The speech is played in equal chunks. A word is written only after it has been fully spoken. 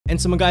And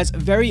so my guys,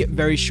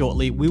 very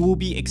shortly, we will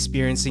be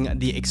experiencing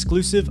the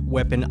exclusive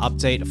weapon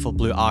update for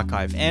Blue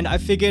Archive. And I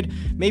figured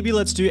maybe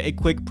let's do a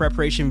quick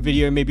preparation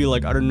video, maybe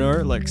like, I don't know,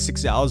 like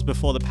 6 hours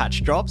before the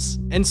patch drops.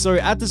 And so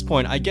at this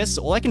point, I guess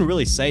all I can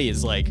really say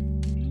is like,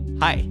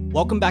 hi,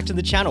 welcome back to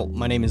the channel.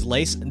 My name is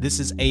Lace. This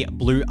is a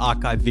Blue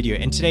Archive video,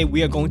 and today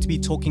we are going to be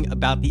talking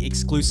about the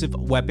exclusive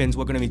weapons.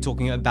 We're going to be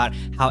talking about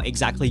how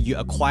exactly you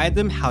acquire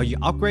them, how you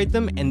upgrade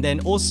them, and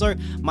then also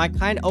my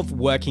kind of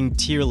working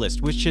tier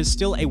list, which is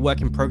still a work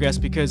in progress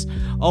because,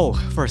 oh,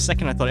 for a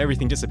second I thought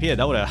everything disappeared.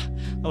 That would have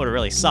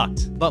really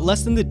sucked. But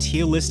less than the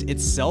tier list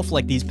itself,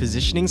 like these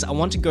positionings, I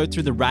want to go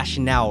through the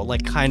rationale,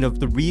 like kind of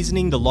the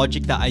reasoning, the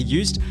logic that I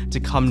used to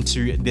come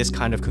to this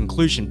kind of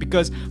conclusion,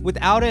 because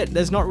without it,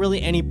 there's not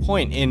really any point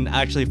in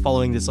actually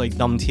following this like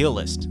dumb tier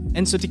list.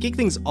 And so to kick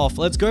things off,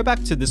 let's go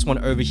back to this one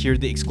over here,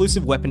 the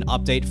exclusive weapon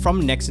update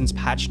from Nexon's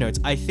patch notes.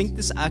 I think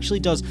this actually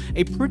does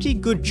a pretty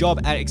good job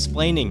at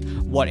explaining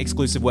what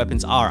exclusive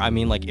weapons are. I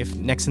mean, like, if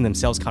Nexon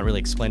themselves can't really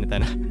explain it,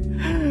 then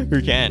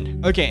who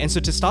can? Okay, and so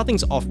to start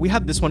things off, we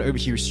have this one over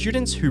here.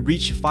 Students who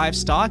reach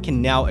 5-star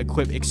can now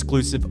equip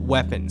exclusive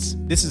weapons.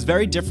 This is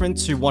very different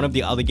to one of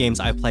the other games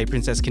I play,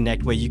 Princess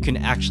Connect, where you can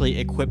actually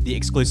equip the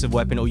exclusive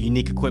weapon or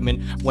unique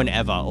equipment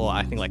whenever, or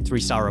I think like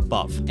 3-star or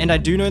above. And I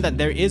do know that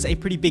there is a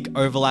pretty big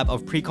overlap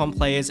of Precon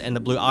players and the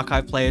Blue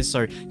Archive players,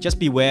 so just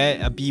be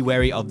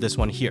wary of this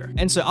one here.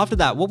 And so after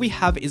that, what we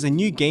have is a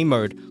new game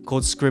mode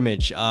called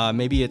Scrimmage.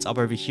 Maybe it's up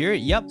over here.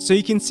 Yep. So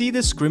you can see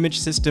the Scrimmage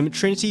system,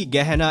 Trinity,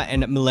 Gehenna,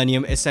 and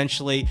Millennium.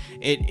 Essentially,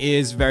 it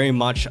is very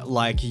much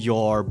like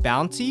your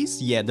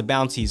bounties. Yeah, the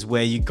bounties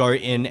where you go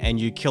in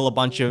and you kill a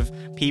bunch of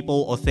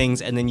people or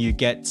things, and then you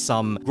get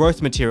some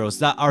growth materials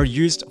that are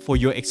used for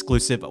your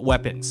exclusive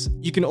weapons.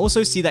 You can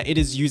also see that it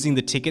is using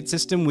the ticket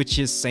system, which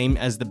is same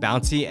as the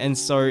bounty. And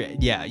so,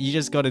 yeah, you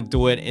just got to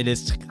do it. It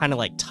is kind of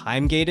like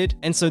time gated.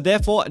 And so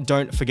therefore,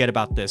 don't forget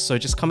about this. So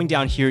just coming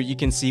down here, you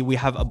can see we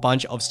have a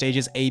bunch of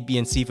stages A, B,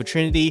 and C for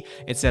Trinity,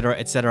 etc.,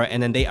 etc.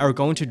 And then they are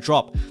going to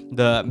drop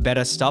the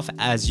better stuff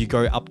as you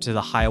go up to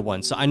the higher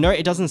one. So I know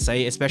it doesn't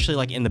say, especially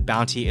like in the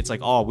bounty, it's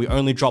like, oh, we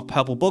only drop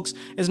purple books.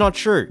 It's not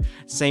true.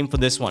 Same for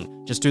this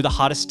one. Just do the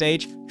hardest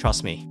stage.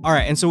 Trust me. All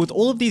right. And so with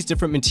all of these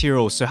different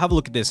materials, so have a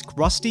look at this: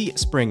 rusty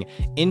spring,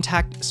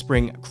 intact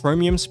spring,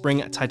 chromium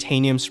spring,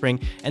 titanium spring,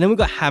 and then we've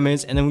got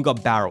hammers, and then we've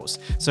got barrels.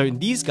 So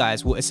these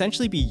guys will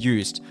essentially be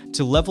used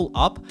to level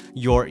up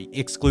your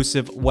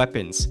exclusive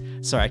weapons.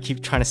 Sorry, I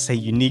keep trying to say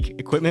unique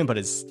equipment, but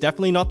it's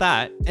definitely not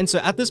that. And so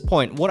at this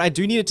point, what I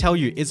do need to tell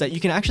you is that you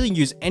can actually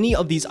use any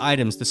of these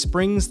items, the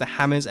springs, the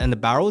hammers, and the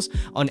barrels,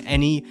 on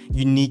any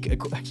unique,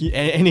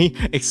 any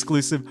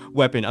exclusive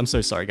weapon. I'm so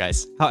sorry,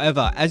 guys.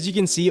 However, as you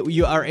can see,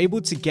 you are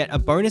able to get a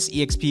bonus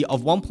EXP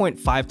of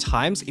 1.5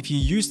 times if you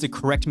use the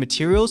correct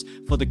materials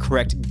for the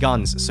correct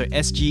guns. So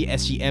SG,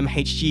 SGM,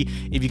 HG,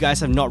 if you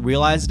guys have not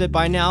realized it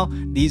by now,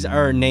 these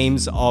are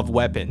names of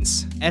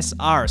weapons.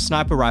 SR,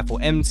 sniper rifle,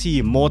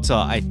 MT, mortar,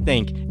 I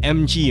think,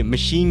 MG,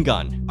 machine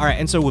gun. All right,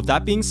 and so with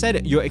that being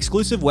said, your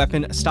exclusive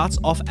weapon starts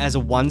off as a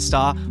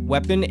 1-star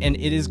weapon, and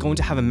it is going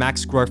to have a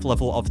max growth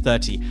level of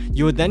 30.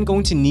 You are then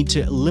going to need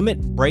to limit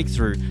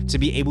breakthrough to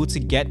be able to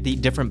get the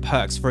different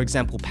perks. For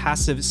example,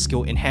 passive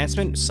skill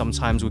enhancement,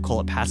 sometimes we call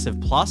it passive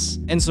plus.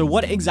 And so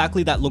what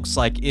exactly that looks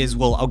like is,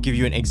 well, I'll give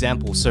you an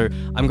example. So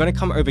I'm going to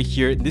come over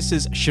here. This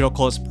is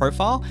Shiroko's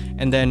profile,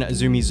 and then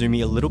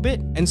zoomy a little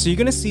bit. And so you're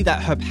going to see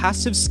that her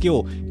passive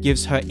skill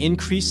gives her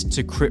increase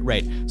to crit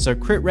rate. So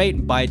crit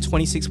rate by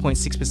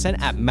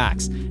 26.6% at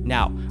max.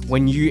 Now,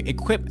 when you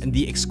equip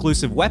the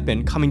exclusive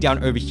weapon, coming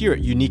down over here,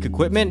 unique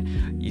equipment,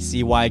 you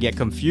see why I get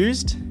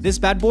confused? This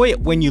bad boy,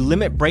 when you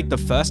limit break the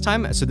first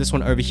time, so this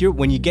one over here,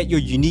 when you get your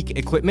unique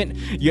equipment,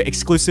 your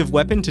exclusive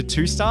weapon to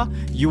 2-star,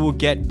 you will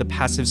get the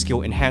passive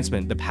skill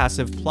enhancement, the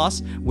passive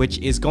plus, which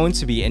is going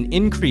to be an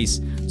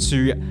increase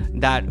to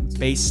that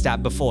base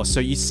stat before. So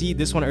you see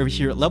this one over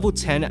here, level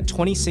 10,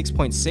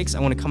 26.6. I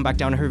want to come back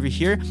down over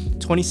here,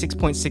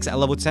 26.6 at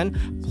level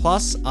 10,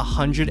 plus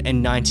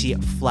 190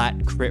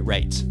 flat crit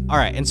rate. All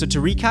right, and so to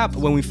recap,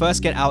 when we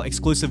first get our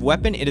exclusive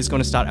weapon, it is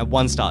going to start at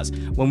 1 stars.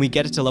 When we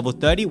get it to level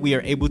 30, we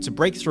are able to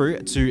break through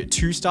to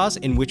 2 stars,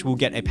 in which we'll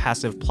get a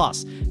passive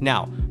plus.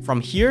 Now, from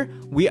here,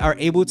 we are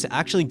able to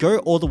actually go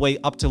all the way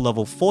up to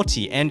level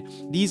 40. And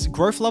these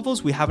growth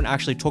levels, we haven't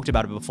actually talked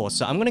about it before.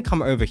 So I'm going to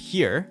come over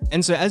here.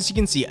 And so as you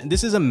can see,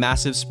 this is a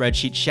massive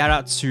spreadsheet. Shout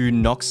out to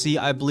Noxy,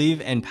 I believe,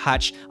 and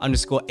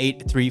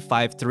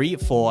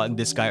patch_8353 for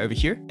this guy over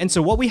here. And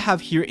so what we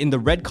have here in the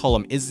red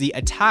column is the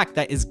attack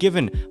that is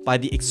given by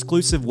the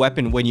exclusive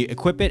weapon when you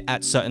equip it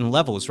at certain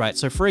levels, right?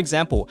 So for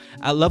example,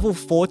 at level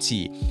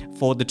 40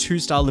 for the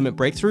 2-star limit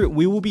breakthrough,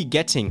 we will be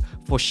getting,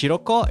 for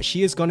Shiroko,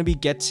 she is going to be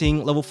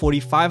getting level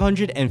 40,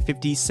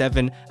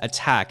 557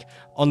 attack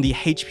on the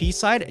HP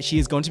side, she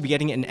is going to be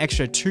getting an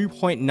extra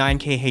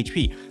 2.9k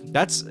HP.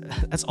 That's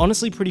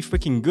honestly pretty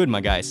freaking good,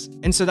 my guys.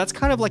 And so that's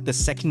kind of like the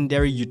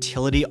secondary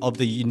utility of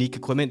the unique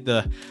equipment.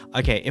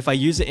 Okay, if I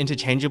use it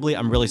interchangeably,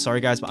 I'm really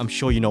sorry guys, but I'm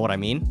sure you know what I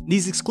mean.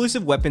 These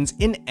exclusive weapons,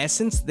 in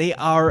essence, they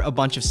are a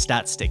bunch of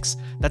stat sticks.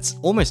 That's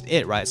almost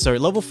it, right? So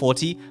level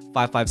 40,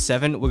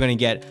 557, we're going to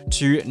get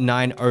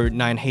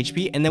 2909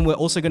 HP, and then we're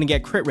also going to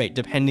get crit rate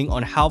depending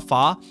on how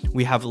far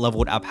we have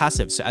leveled our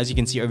passive. So as you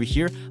can see over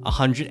here,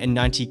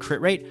 190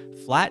 crit rate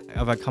flat.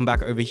 If I come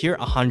back over here,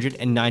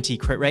 190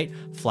 crit rate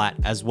flat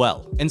as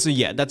well. And so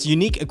yeah, that's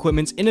unique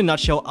equipment in a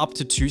nutshell up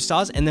to 2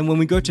 stars. And then when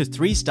we go to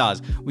 3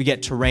 stars, we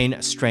get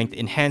terrain strength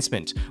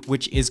enhancement,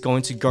 which is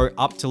going to go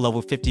up to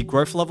level 50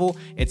 growth level,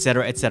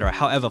 etc, etc.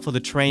 However, for the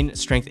terrain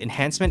strength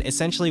enhancement,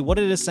 essentially what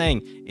it is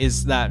saying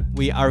is that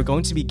we are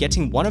going to be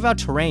getting one of our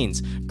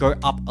terrains go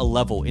up a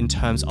level in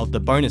terms of the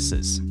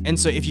bonuses. And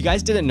so if you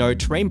guys didn't know,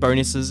 terrain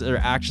bonuses are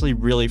actually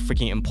really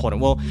freaking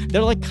important. Well,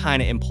 they're like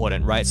kind of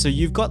important, right? So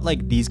you've got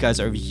like these guys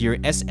over here,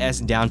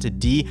 SS down to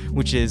D,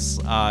 which is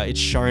it's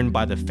shown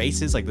by the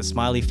faces, like the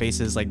smiley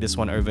faces, like this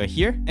one over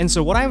here. And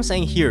so what I'm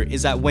saying here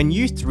is that when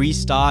you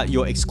 3-star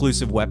your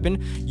exclusive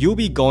weapon, you'll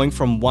be going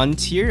from one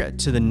tier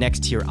to the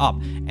next tier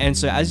up. And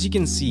so as you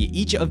can see,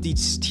 each of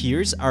these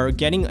tiers are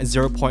getting a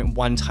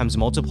 0.1 times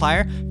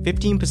multiplier,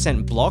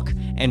 15% block,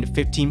 and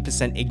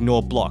 15%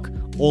 ignore block.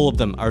 All of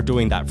them are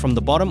doing that from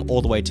the bottom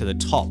all the way to the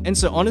top. And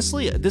so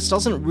honestly, this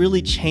doesn't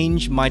really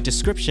change my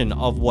description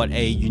of what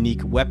a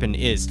unique weapon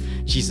is.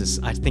 Jesus,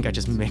 I think I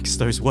just mixed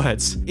those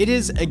words. It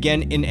is,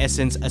 again, in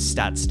essence, a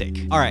stat stick.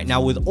 All right,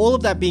 now with all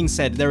of that being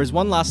said, there is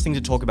one last thing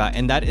to talk about,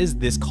 and that is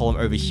this column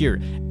over here.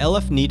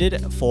 LF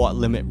needed for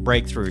limit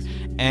breakthrough.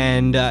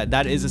 And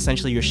that is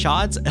essentially your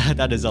shards.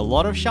 That is a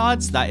lot of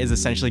shards. That is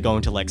essentially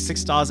going to like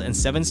 6 stars and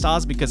 7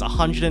 stars, because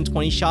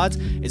 120 shards,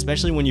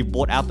 especially when you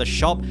bought out the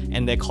shop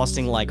and they're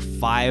costing like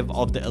 5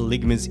 of the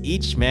eligmas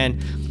each,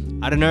 man.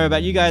 I don't know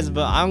about you guys,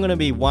 but I'm gonna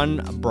be one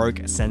broke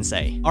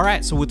sensei. All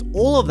right, so with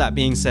all of that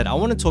being said, I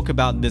want to talk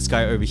about this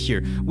guy over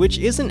here, which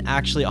isn't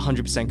actually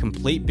 100%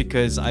 complete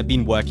because I've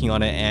been working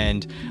on it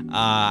and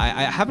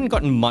I haven't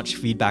gotten much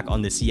feedback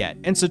on this yet.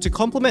 And so to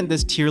complement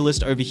this tier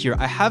list over here,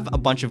 I have a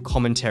bunch of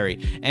commentary,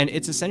 and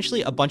it's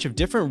essentially a bunch of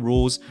different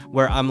rules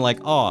where I'm like,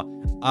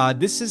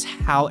 this is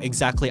how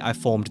exactly I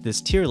formed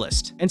this tier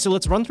list. And so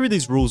let's run through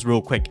these rules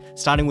real quick,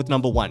 starting with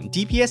number 1.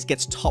 DPS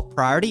gets top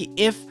priority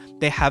if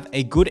they have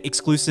a good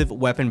exclusive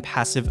weapon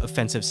passive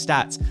offensive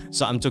stats.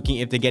 So I'm talking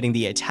if they're getting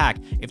the attack,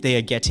 if they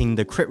are getting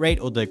the crit rate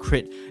or the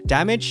crit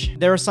damage.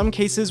 There are some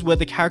cases where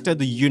the character,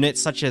 the unit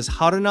such as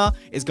Haruna,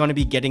 is going to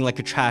be getting like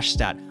a trash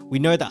stat. We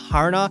know that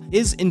Haruna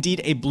is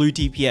indeed a blue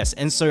DPS,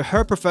 and so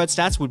her preferred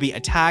stats would be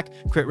attack,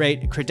 crit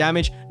rate, crit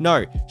damage.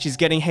 No, she's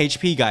getting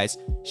HP, guys.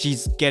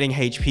 She's getting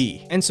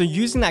HP. And so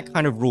using that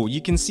kind of rule,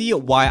 you can see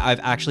why I've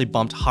actually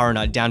bumped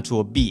Haruna down to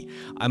a B.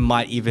 I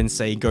might even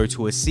say go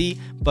to a C,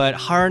 but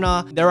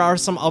Haruna, there are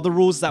some other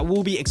rules that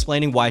will be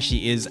explaining why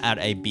she is at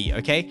a B,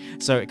 okay?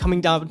 So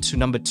coming down to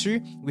number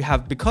 2, we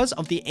have, because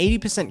of the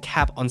 80%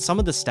 cap on some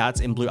of the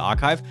stats in Blue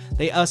Archive,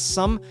 there are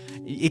some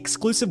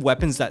exclusive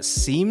weapons that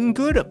seem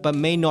good, but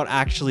may not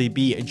actually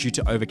be due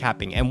to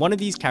overcapping. And one of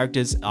these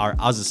characters are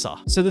Azusa.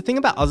 So the thing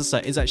about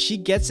Azusa is that she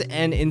gets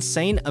an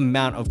insane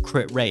amount of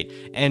crit rate.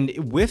 And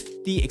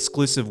with the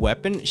exclusive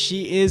weapon,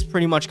 she is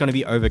pretty much going to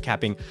be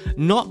overcapping,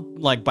 not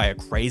like by a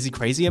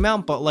crazy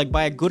amount, but like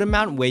by a good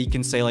amount where you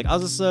can say like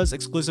Azusa's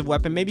exclusive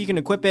weapon, maybe you can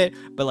equip it,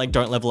 but like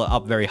don't level it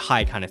up very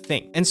high kind of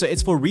thing. And so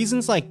it's for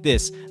reasons like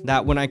this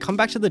that when I come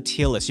back to the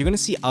tier list, you're going to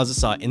see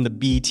Azusa in the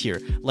B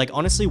tier. Like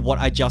honestly, what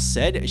I just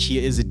said,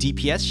 she is a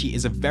DPS. She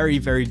is a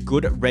very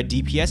good red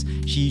DPS.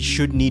 She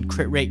should need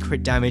crit rate,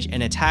 crit damage,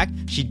 and attack.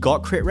 She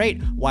got crit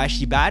rate. Why is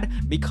she bad?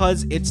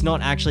 Because it's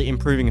not actually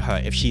improving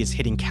her if she is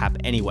hitting cap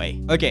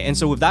anyway. Okay, and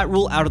so with that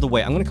rule out of the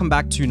way, I'm going to come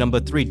back to number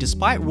 3.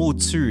 Despite rule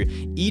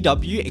 2,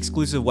 EW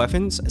exclusive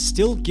weapons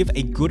still give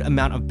a good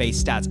amount of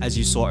base stats. As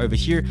you saw over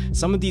here,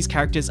 some of these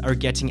characters are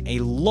getting a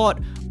lot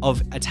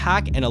of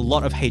attack and a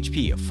lot of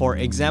HP. For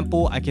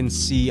example, I can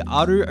see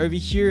Aru over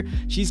here.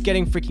 She's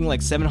getting freaking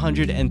like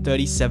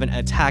 737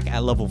 attack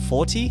at level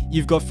 40.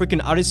 You've got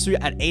freaking Arisu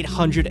at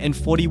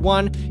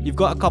 841. You've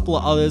got a couple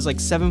of others like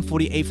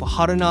 748 for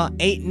Haruna,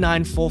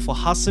 894 for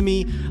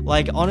Hasumi.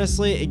 Like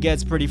honestly, it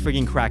gets pretty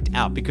freaking cracked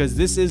out because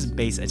this is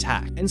base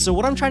attack. And so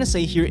what I'm trying to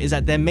say here is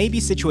that there may be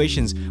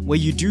situations where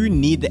you do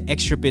need the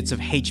extra bits of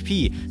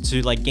HP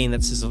to like gain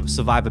that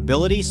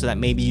survivability so that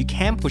maybe you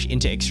can push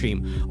into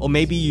extreme, or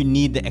maybe you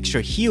need the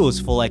extra heals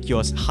for like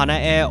your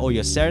Hanae or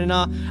your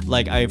Serena,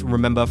 like I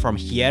remember from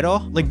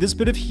Hiero. Like this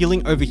bit of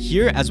healing over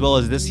here as well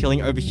as this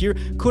healing over here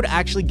could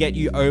actually get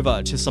you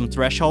over to some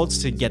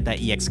thresholds to get that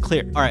EX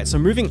clear. All right, so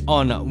moving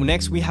on,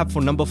 next we have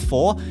for number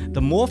 4,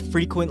 the more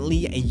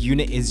frequently a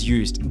unit is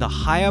used, the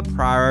higher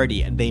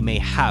priority they may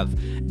have.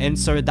 And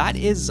so that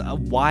is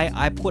why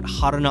I put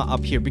Haruna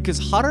up here, because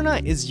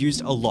Haruna is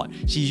used a lot.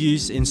 She's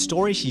used in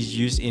story, she's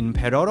used in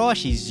Peroro,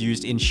 she's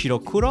used in Shiro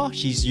Shirokuro.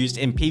 She's used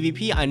in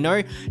PvP. I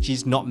know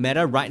she's not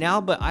meta right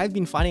now, but I've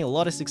been finding a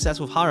lot of success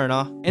with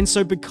Haruna. And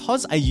so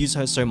because I use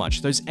her so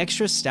much, those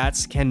extra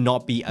stats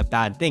cannot be a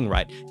bad thing,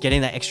 right?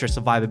 Getting that extra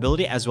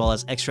survivability as well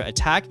as extra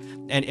attack.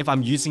 And if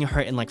I'm using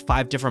her in like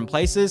 5 different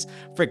places,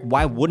 frick,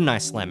 why wouldn't I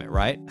slam it,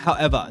 right?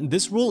 However,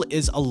 this rule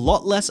is a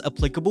lot less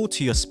applicable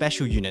to your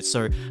special units.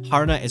 So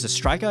Haruna is a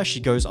striker, she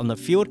goes on the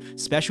field.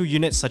 Special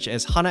units such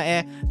as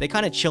Hanae, they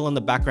kind of chill in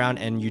the background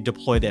and you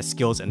deploy their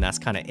skills and that's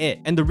kind of it.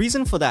 And the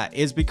reason for that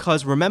is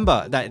because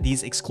remember that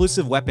these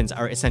exclusive weapons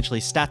are essentially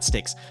stat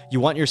sticks. You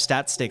want your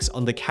stat sticks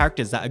on the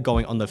characters that are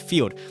going on the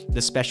field.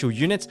 The special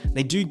units,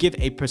 they do give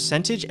a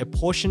percentage, a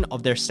portion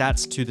of their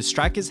stats to the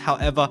strikers.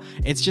 However,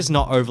 it's just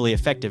not overly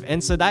effective.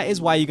 And so that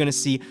is why you're going to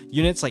see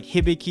units like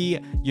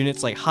Hibiki,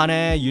 units like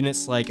Hane,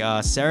 units like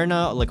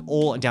Serena, like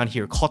all down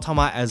here,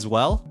 Kotama as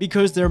well,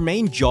 because their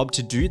main job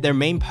to do, their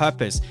main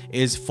purpose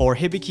is for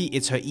Hibiki,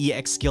 it's her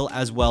EX skill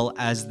as well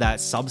as that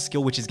sub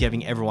skill, which is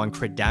giving everyone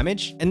crit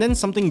damage. And then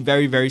something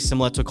very, very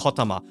similar to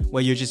Kotama,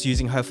 where you're just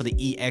using her for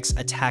the EX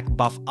attack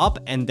buff up,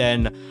 and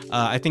then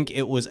I think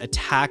it was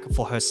attack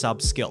for her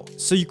sub skill.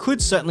 So you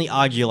could certainly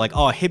argue like,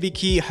 oh,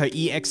 Hibiki, her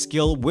EX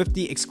skill with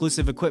the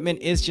exclusive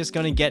equipment is just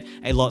going to get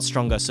a lot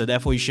stronger, so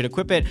therefore you should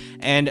equip it,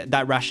 and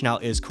that rationale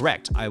is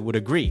correct. I would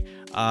agree.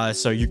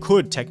 So you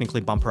could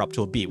technically bump her up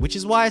to a B, which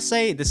is why I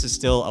say this is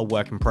still a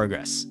work in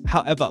progress.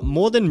 However,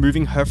 more than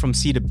moving her from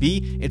C to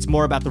B, it's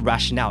more about the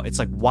rationale. It's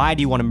like, why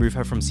do you want to move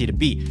her from C to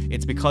B?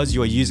 It's because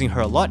you are using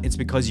her a lot. It's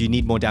because you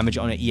need more damage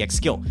on an EX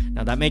skill.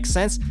 Now that makes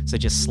sense, so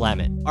just slam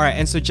it. All right,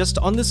 and so just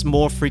on this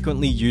more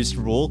frequently used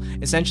rule,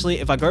 essentially,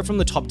 if I go from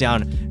the top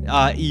down,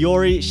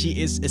 Iori, she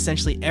is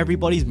essentially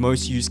everybody's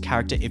most used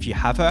character if you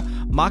have her.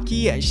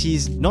 Maki,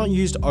 she's not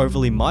used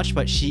overly much,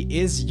 but she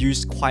is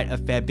used quite a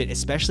fair bit,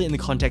 especially in the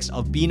context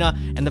of Bina,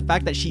 and the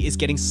fact that she is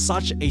getting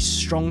such a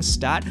strong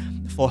stat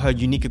for her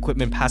unique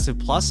equipment passive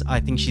plus.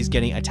 I think she's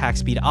getting attack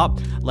speed up.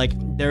 Like,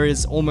 there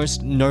is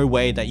almost no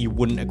way that you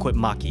wouldn't equip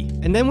Maki.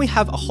 And then we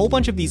have a whole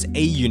bunch of these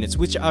A units,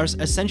 which are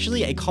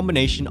essentially a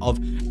combination of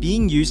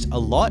being used a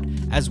lot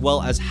as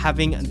well as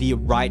having the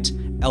right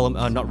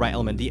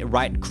the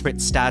right crit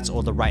stats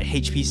or the right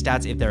HP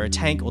stats if they're a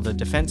tank, or the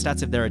defense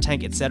stats if they're a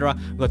tank, etc.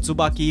 We've got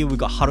Tsubaki, we've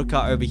got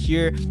Haruka over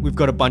here, we've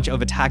got a bunch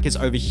of attackers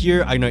over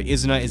here. I know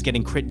Izuna is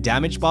getting crit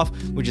damage buff,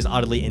 which is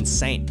utterly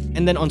insane.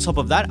 And then on top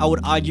of that, I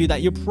would argue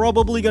that you're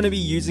probably going to be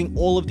using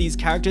all of these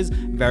characters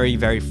very,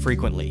 very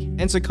frequently.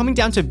 And so coming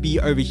down to B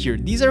over here,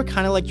 these are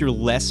kind of like your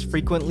less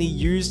frequently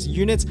used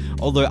units,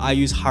 although I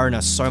use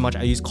Haruna so much,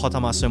 I use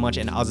Kotama so much,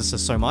 and Azusa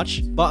so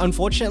much. But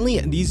unfortunately,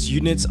 these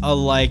units are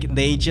like,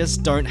 they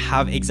just don't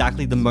have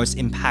exactly the most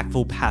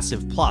impactful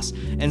passive plus,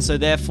 and so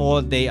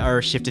therefore they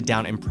are shifted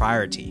down in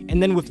priority.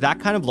 And then with that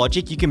kind of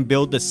logic, you can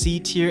build the C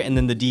tier and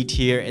then the D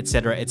tier,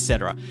 etc,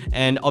 etc.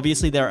 And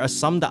obviously there are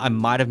some that I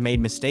might have made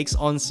mistakes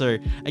on, so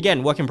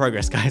again, work in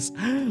progress, guys.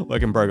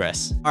 Work in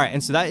progress. All right,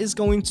 and so that is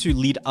going to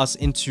lead us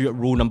into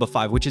rule number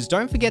 5, which is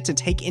don't forget to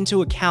take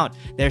into account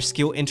their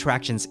skill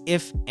interactions,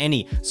 if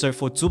any. So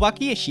for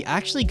Tsubaki, she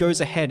actually goes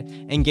ahead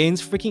and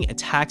gains freaking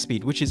attack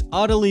speed, which is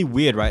utterly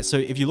weird, right? So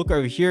if you look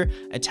over here,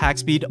 attack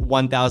speed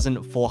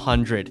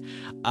 1400.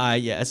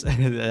 Yes,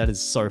 that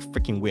is so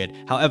freaking weird.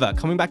 However,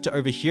 coming back to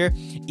over here,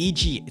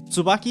 e.g.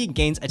 Tsubaki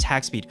gains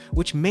attack speed,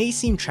 which may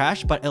seem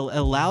trash, but it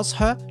allows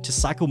her to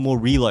cycle more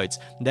reloads,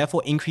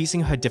 therefore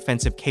increasing her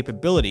defensive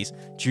capabilities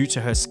due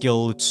to her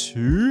skill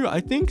 2, I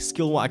think?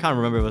 Skill 1, I can't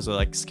remember if it was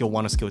like skill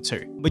 1 or skill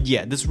 2. But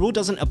yeah, this rule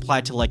doesn't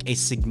apply to like a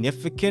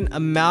significant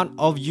amount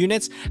of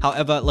units.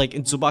 However, like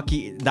in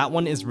Tsubaki, that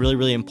one is really,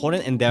 really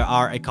important, and there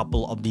are a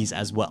couple of these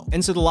as well.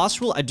 And so the last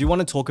rule I do want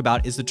to talk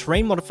about is the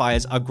terrain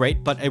modifiers are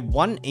great, but a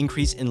 1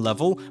 increase in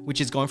level, which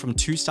is going from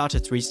 2-star to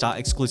 3-star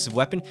exclusive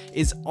weapon,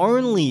 is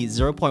only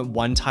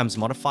 0.1 times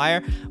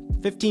modifier,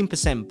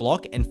 15%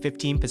 block, and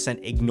 15%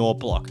 ignore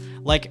block.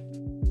 Like,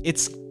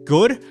 it's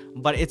good,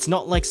 but it's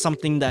not like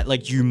something that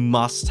like you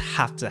must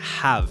have to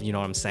have, you know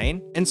what I'm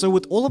saying? And so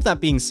with all of that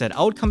being said,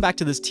 I would come back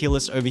to this tier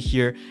list over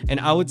here, and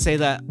I would say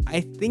that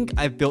I think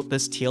I've built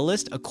this tier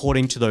list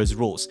according to those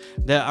rules.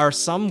 There are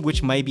some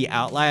which may be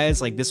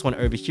outliers, like this one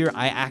over here.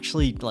 I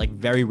actually like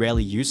very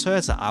rarely use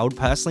her, so I would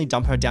personally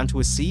dump her down to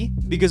a C,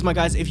 because my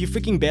guys, if you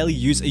freaking barely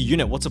use a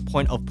unit, what's the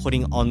point of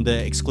putting on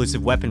the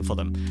exclusive weapon for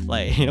them?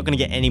 Like, you're not gonna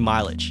get any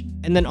mileage.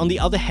 And then on the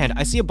other hand,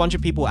 I see a bunch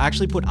of people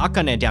actually put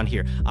Akane down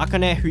here.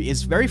 Akane, who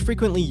is very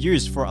frequently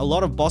used for a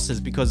lot of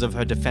bosses because of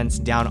her defense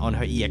down on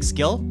her EX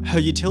skill. Her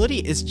utility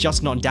is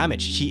just not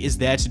damage. She is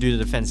there to do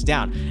the defense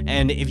down.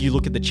 And if you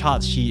look at the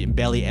charts, she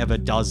barely ever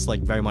does like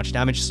very much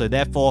damage. So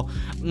therefore,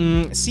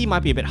 C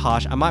might be a bit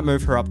harsh. I might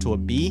move her up to a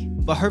B.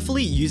 But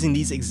hopefully using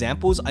these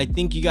examples, I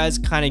think you guys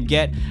kind of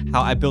get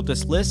how I built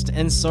this list.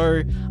 And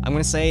so I'm going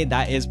to say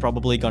that is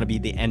probably going to be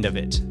the end of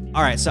it.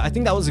 All right, so I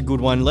think that was a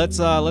good one. Let's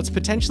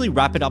potentially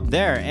wrap it up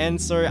there.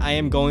 And so I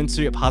am going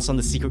to pass on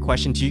the secret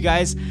question to you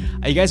guys.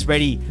 Are you guys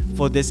ready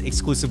for this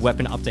exclusive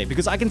weapon update?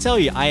 Because I can tell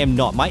you, I am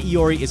not. My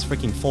Iori is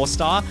freaking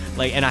 4-star,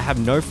 like, and I have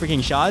no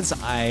freaking shards.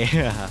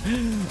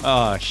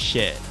 Oh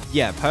shit.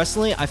 yeah,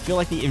 personally, I feel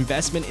like the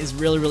investment is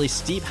really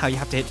steep, how you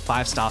have to hit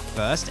 5-star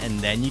first and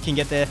then you can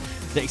get the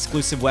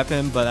exclusive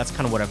weapon, but that's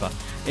kind of whatever.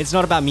 It's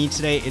not about me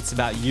today, it's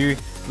about you.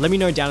 Let me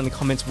know down in the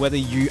comments whether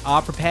you are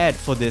prepared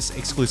for this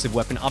exclusive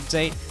weapon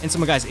update. And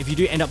so guys, if you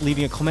do end up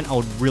leaving a comment, I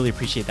would really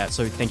appreciate that,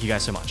 so thank you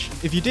guys so much.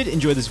 If you did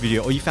enjoy this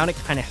video or you found it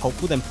kind of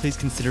helpful, then please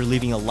consider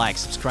leaving a like,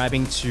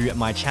 subscribing to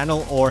my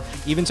channel, or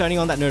even turning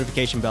on that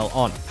notification bell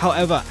on.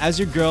 However, as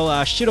your girl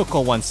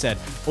Shiroko once said,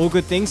 all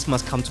good things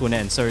must come to an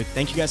end. So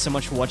thank you guys so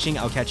much for watching.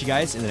 I'll catch you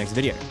guys in the next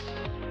video.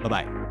 Bye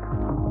bye.